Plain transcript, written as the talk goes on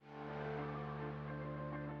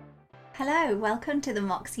Hello, welcome to the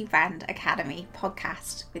Moxie Brand Academy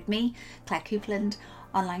podcast with me, Claire Coupland,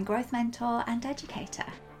 online growth mentor and educator.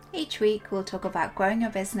 Each week we'll talk about growing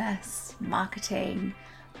your business, marketing,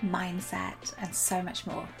 mindset, and so much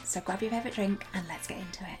more. So grab your favourite drink and let's get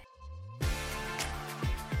into it.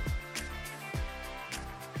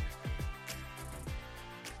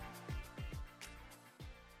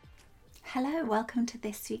 Hello, welcome to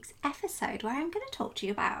this week's episode where I'm going to talk to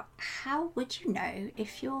you about how would you know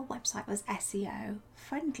if your website was SEO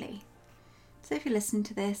friendly. So if you listen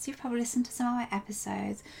to this, you've probably listened to some of my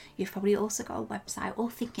episodes, you've probably also got a website or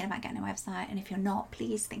thinking about getting a website, and if you're not,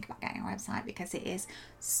 please think about getting a website because it is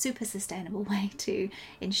a super sustainable way to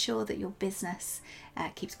ensure that your business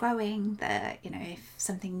keeps growing, that if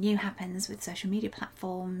something new happens with social media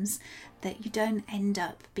platforms, that you don't end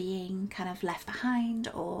up being kind of left behind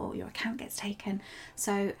or your account gets taken.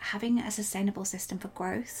 So having a sustainable system for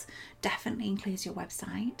growth definitely includes your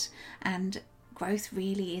website, and growth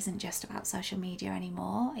really isn't just about social media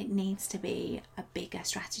anymore. It needs to be a bigger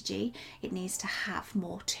strategy. It needs to have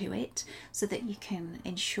more to it so that you can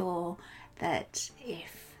ensure that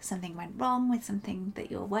if something went wrong with something that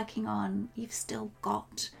you're working on, you've still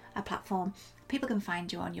got a platform people can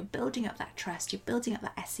find you on. You're building up that trust, you're building up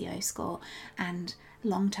that SEO score, and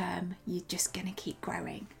long term, you're just going to keep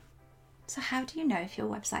growing. So how do you know if your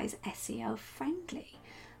website is SEO friendly?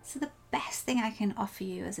 So the best thing I can offer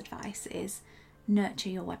you as advice is nurture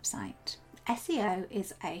your website. SEO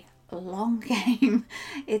is a long game.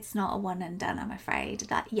 It's not a one and done, I'm afraid.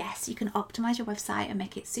 That yes, you can optimize your website and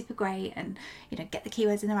make it super great and get the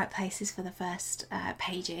keywords in the right places for the first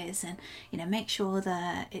pages, and make sure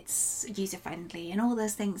that it's user friendly and all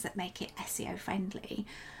those things that make it SEO friendly.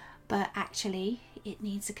 But actually it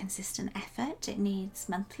needs a consistent effort. It needs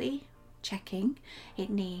monthly checking. It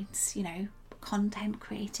needs content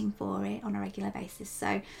creating for it on a regular basis.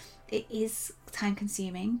 So it is time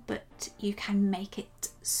consuming, but you can make it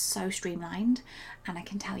so streamlined, and I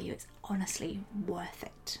can tell you it's honestly worth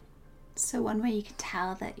it. So one way you can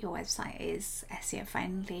tell that your website is SEO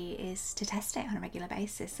friendly is to test it on a regular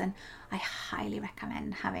basis, and I highly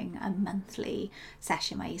recommend having a monthly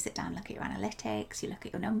session where you sit down, look at your analytics, you look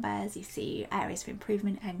at your numbers, you see areas for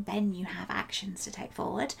improvement, and then you have actions to take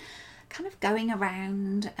forward. Kind of going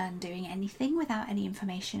around and doing anything without any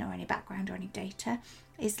information or any background or any data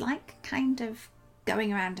is like kind of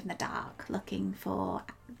going around in the dark looking for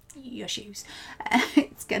your shoes.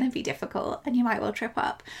 It's going to be difficult and you might well trip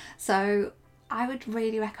up. So I would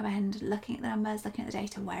really recommend looking at the numbers, looking at the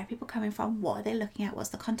data. Where are people coming from? What are they looking at? What's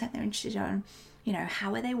the content they're interested in?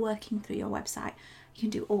 How are they working through your website? You can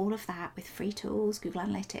do all of that with free tools, Google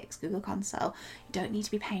Analytics, Google Console. You don't need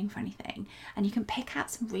to be paying for anything. And you can pick out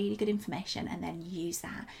some really good information and then use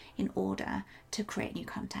that in order to create new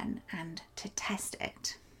content and to test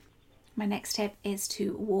it. My next tip is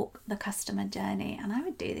to walk the customer journey. And I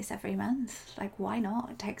would do this every month. Like, why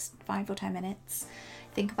not? It takes 5 or 10 minutes.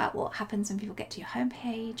 Think about what happens when people get to your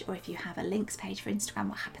homepage, or if you have a links page for Instagram,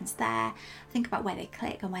 what happens there. Think about where they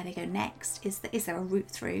click and where they go next. Is there a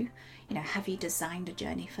route through? Have you designed a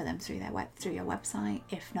journey for them through your website?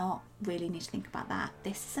 If not, really need to think about that.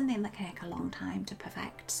 This is something that can take a long time to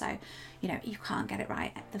perfect. So, you can't get it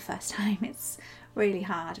right the first time. It's really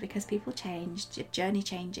hard because people change, your journey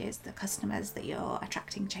changes, the customers that you're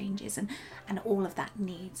attracting changes, and all of that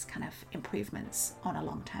needs kind of improvements on a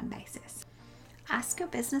long-term basis. Ask your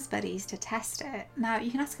business buddies to test it. Now,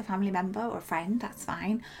 you can ask a family member or a friend, that's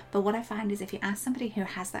fine. But what I find is if you ask somebody who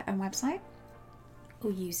has their own website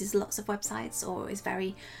or uses lots of websites or is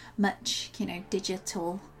very much,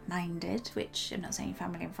 digital minded, which I'm not saying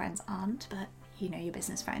family and friends aren't, but your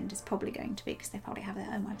business friend is probably going to be because they probably have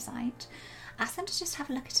their own website. Ask them to just have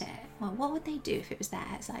a look at it. Well, what would they do if it was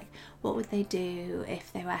theirs? Like, what would they do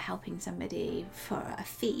if they were helping somebody for a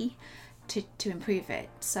fee to improve it?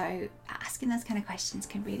 So asking those kind of questions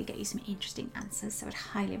can really get you some interesting answers. So I'd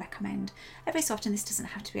highly recommend every so often. This doesn't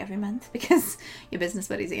have to be every month because your business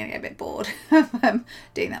buddies are going to get a bit bored of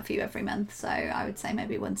doing that for you every month. So I would say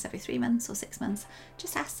maybe once every 3 months or 6 months,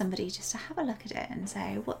 just ask somebody just to have a look at it and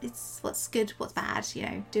say what's good, what's bad,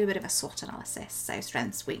 do a bit of a SWOT analysis. So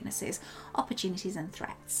strengths, weaknesses, opportunities and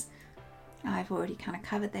threats. I've already kind of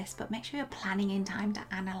covered this, but make sure you're planning in time to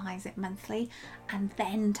analyse it monthly and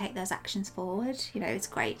then take those actions forward. It's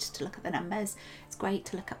great to look at the numbers, it's great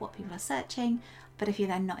to look at what people are searching, but if you're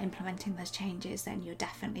then not implementing those changes, then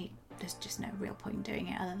there's just no real point in doing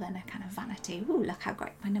it other than a kind of vanity. Ooh, look how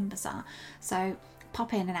great my numbers are. So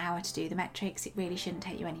pop in an hour to do the metrics. It really shouldn't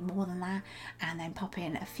take you any more than that. And then pop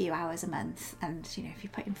in a few hours a month. And if you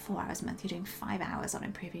put in 4 hours a month, you're doing 5 hours on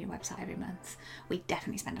improving your website every month. We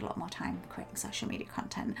definitely spend a lot more time creating social media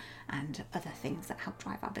content and other things that help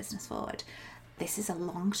drive our business forward. This is a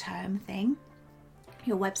long-term thing.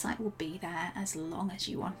 Your website will be there as long as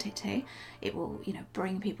you want it to. It will,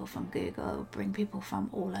 bring people from Google, bring people from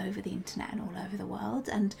all over the internet and all over the world.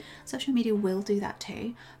 And social media will do that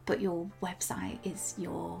too. But your website is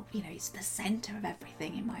it's the center of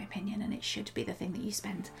everything, in my opinion. And it should be the thing that you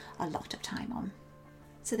spend a lot of time on.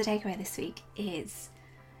 So the takeaway this week is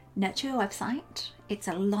nurture your website. It's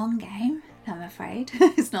a long game, I'm afraid.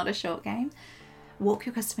 It's not a short game. Walk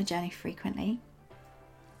your customer journey frequently.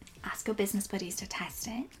 Ask your business buddies to test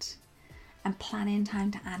it, and plan in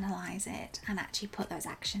time to analyze it and actually put those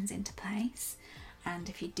actions into place. And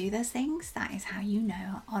if you do those things, that is how you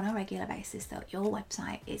know on a regular basis that your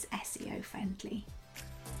website is SEO friendly.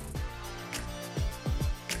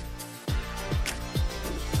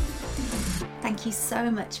 Thank you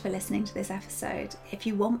so much for listening to this episode. If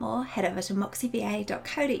you want more, head over to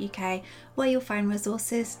moxieva.co.uk, where you'll find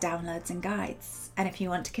resources, downloads and guides. And if you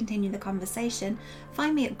want to continue the conversation,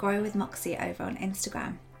 find me at Grow with Moxie over on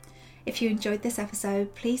Instagram. If you enjoyed this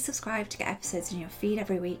episode, please subscribe to get episodes in your feed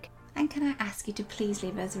every week. And can I ask you to please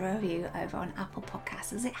leave us a review over on Apple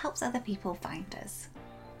Podcasts, as it helps other people find us.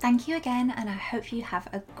 Thank you again, and I hope you have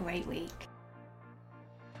a great week.